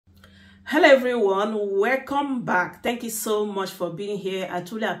Hello everyone, welcome back. Thank you so much for being here. I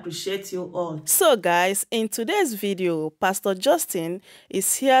truly appreciate you all. So guys, in today's video, Pastor Justin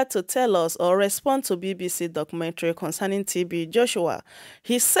is here to tell us or respond to BBC documentary concerning TB Joshua.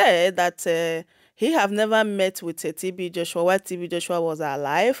 He said that he have never met with a TB Joshua while TB Joshua was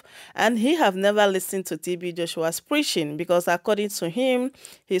alive, and he have never listened to TB Joshua's preaching because according to him,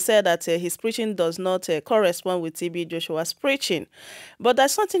 he said that his preaching does not correspond with TB Joshua's preaching. But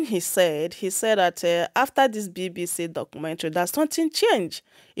there's something he said. He said that after this BBC documentary, there's something changed.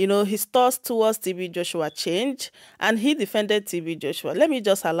 You know, his thoughts towards TB Joshua changed, and he defended TB Joshua. Let me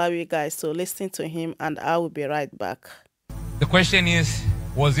just allow you guys to listen to him, and I will be right back. The question is,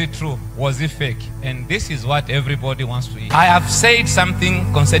 was it true? Was it fake? And this is what everybody wants to hear. I have said something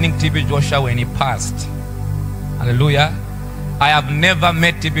concerning TB Joshua when he passed. Hallelujah. I have never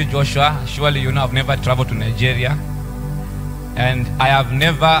met TB Joshua. Surely you know I've never traveled to Nigeria. And I have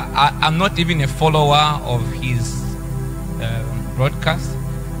never, I'm not even a follower of his broadcast.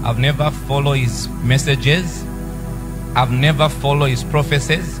 I've never followed his messages. I've never followed his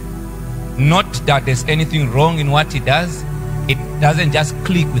prophecies. Not that there's anything wrong in what he does. It doesn't just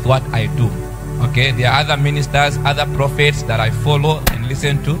click with what I do. Okay, there are other ministers, other prophets that I follow and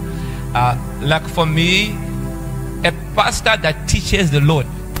listen to. Like for me, a pastor that teaches the Lord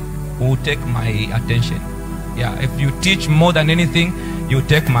will take my attention. Yeah, if you teach more than anything, you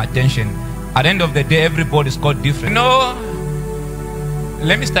take my attention. At the end of the day, everybody's called different. No,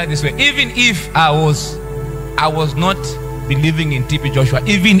 let me start this way. Even if I was not believing in TB Joshua,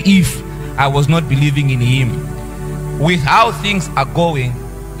 even if I was not believing in him, with how things are going,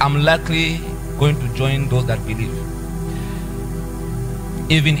 I'm likely going to join those that believe.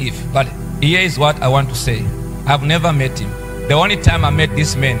 Even if. But here is what I want to say. I've never met him. The only time I met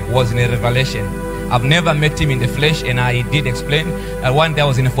this man was in a revelation. I've never met him in the flesh, and I did explain that one day I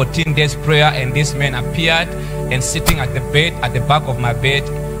was in a 14 days prayer, and this man appeared and sitting at the bed, at the back of my bed,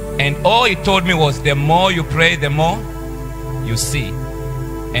 and all he told me was, the more you pray, the more you see.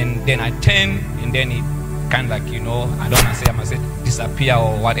 And then I turned, and then he kind of like, you know, I don't want to say I must say disappear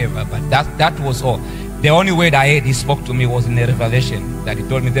or whatever, but that was all. The only way that I heard he spoke to me was in a revelation, that he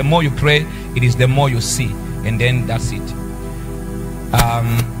told me, the more you pray, it is the more you see. And then that's it.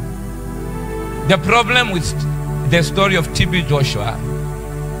 The problem with the story of TB Joshua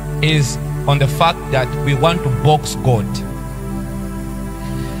is on the fact that we want to box God.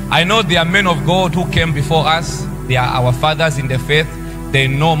 I know there are men of God who came before us. They are our fathers in the faith. They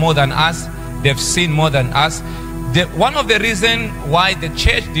know more than us. They've seen more than us. One of the reasons why the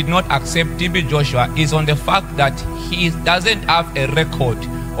church did not accept TB Joshua is on the fact that he doesn't have a record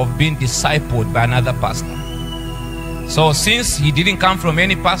of being discipled by another pastor. So since he didn't come from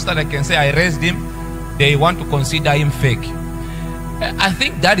any pastor that can say I raised him, they want to consider him fake. I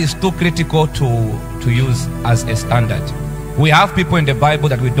think that is too critical to use as a standard. We have people in the Bible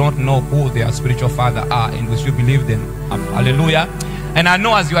that we don't know who their spiritual father are, and we should believe them. Hallelujah. And I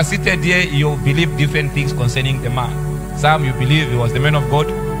know as you are seated here, you believe different things concerning the man. Some you believe he was the man of God.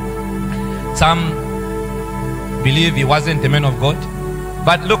 Some believe he wasn't the man of God.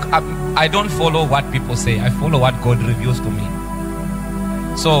 But look, I don't follow what people say. I follow what God reveals to me.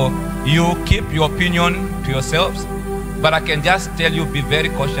 So you keep your opinion to yourselves. But I can just tell you, be very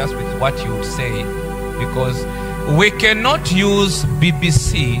cautious with what you say. Because we cannot use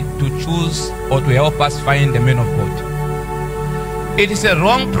BBC to choose or to help us find the man of God. It is a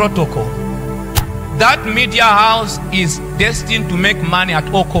wrong protocol. That media house is destined to make money at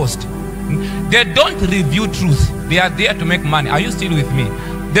all cost. They don't review truth. They are there to make money. Are you still with me?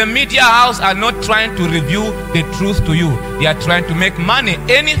 The media house are not trying to reveal the truth to you. They are trying to make money.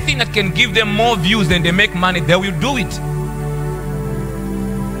 Anything that can give them more views than they make money, they will do it.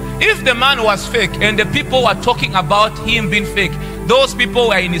 If the man was fake and the people were talking about him being fake, those people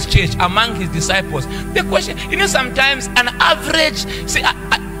were in his church, among his disciples. The question, you know, sometimes an average, see,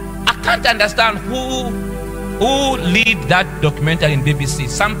 I can't understand who lead that documentary in BBC.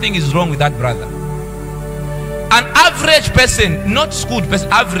 Something is wrong with that brother. An average person, not schooled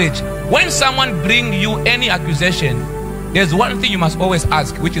person, average. When someone brings you any accusation, there's one thing you must always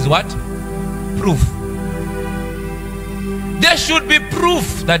ask, which is what? Proof. There should be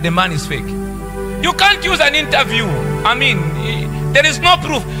proof that the man is fake. You can't use an interview. I mean, there is no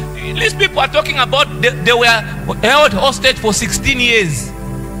proof. These people are talking about they were held hostage for 16 years.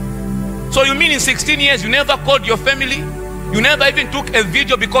 So you mean in 16 years you never called your family? You never even took a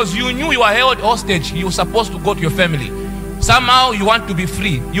video because you knew you were held hostage. You were supposed to go to your family. Somehow you want to be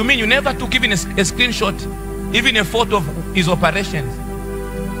free. You mean you never took even a screenshot, even a photo of his operations?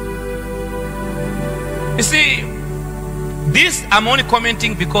 You see, This I'm only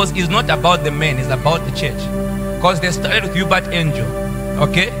commenting because it's not about the men, it's about the church. Because they started with Hubert Angel,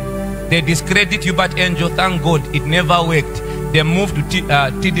 okay? They discredit Hubert Angel, thank God, it never worked. They moved to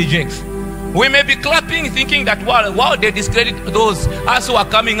TD Jakes. We may be clapping thinking that wow, they discredit those us who are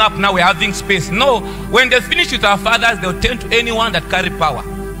coming up now, we're having space. No, when they finish with our fathers, they'll turn to anyone that carry power.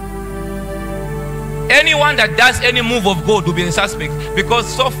 Anyone that does any move of God will be a suspect, because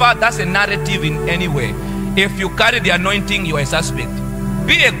so far that's a narrative in any way. If you carry the anointing, you are a suspect.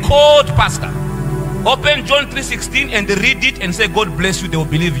 Be a cold pastor. Open John 3:16 and read it and say, God bless you, they will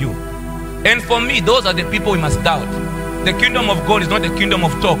believe you. And for me, those are the people we must doubt. The kingdom of God is not the kingdom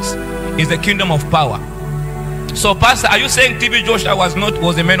of talks, it's the kingdom of power. So pastor, are you saying TB Joshua was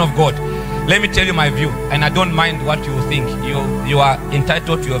a man of God? Let me tell you my view, and I don't mind what you think. You are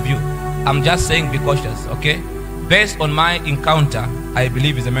entitled to your view. I'm just saying be cautious, okay? Based on my encounter, I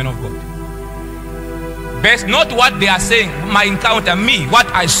believe he's a man of God. Based not what they are saying, my encounter, me, what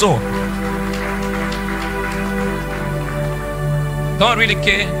I saw. Don't really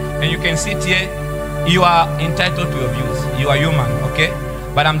care, and you can sit here. You are entitled to your views. You are human, okay?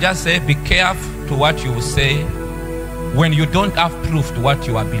 But I'm just saying be careful to what you say when you don't have proof to what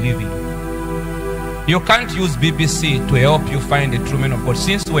you are believing. You can't use BBC to help you find the true man of God.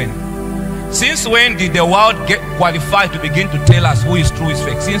 Since when? Since when did the world get qualified to begin to tell us who is true, who is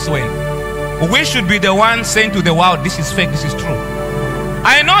fake? Since when? We should be the ones saying to the world, this is fake, this is true.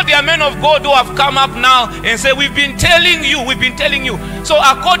 I know there are men of God who have come up now and say, we've been telling you, we've been telling you. So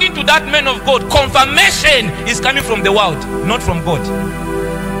according to that man of God, confirmation is coming from the world, not from God.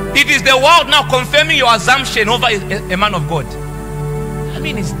 It is the world now confirming your assumption over a man of God. I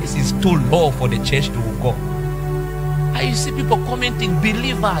mean, this is too low for the church to go. I see people commenting,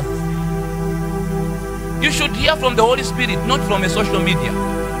 believers. You should hear from the Holy Spirit, not from a social media.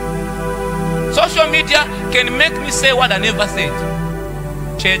 Social media can make me say what I never said.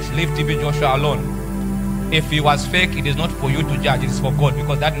 Church, leave TB Joshua alone. If he was fake, it is not for you to judge, it is for God,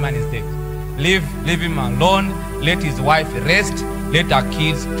 because that man is dead. Leave him alone. Let his wife rest. Let our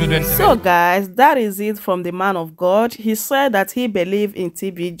kids, children. So guys, that is it from the man of God. He said that he believed in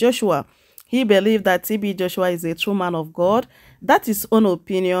TB Joshua. He believed that TB Joshua is a true man of God. That's his own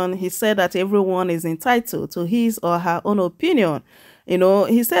opinion. He said that everyone is entitled to his or her own opinion. You know,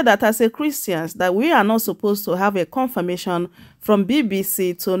 he said that as a Christians, that we are not supposed to have a confirmation from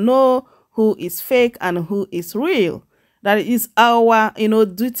BBC to know who is fake and who is real. That it is our,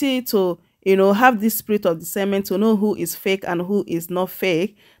 duty to, have this spirit of discernment to know who is fake and who is not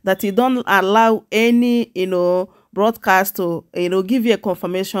fake. That you don't allow any, broadcast to, give you a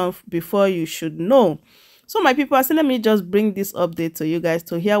confirmation before you should know. So my people, I said, let me just bring this update to you guys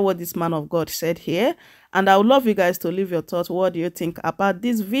to hear what this man of God said here. And I would love you guys to leave your thoughts. What do you think about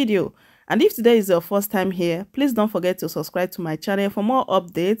this video? And if today is your first time here, please don't forget to subscribe to my channel for more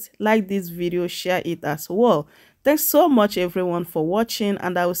updates. Like this video, share it as well. Thanks so much everyone for watching,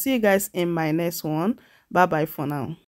 and I will see you guys in my next one. Bye bye for now.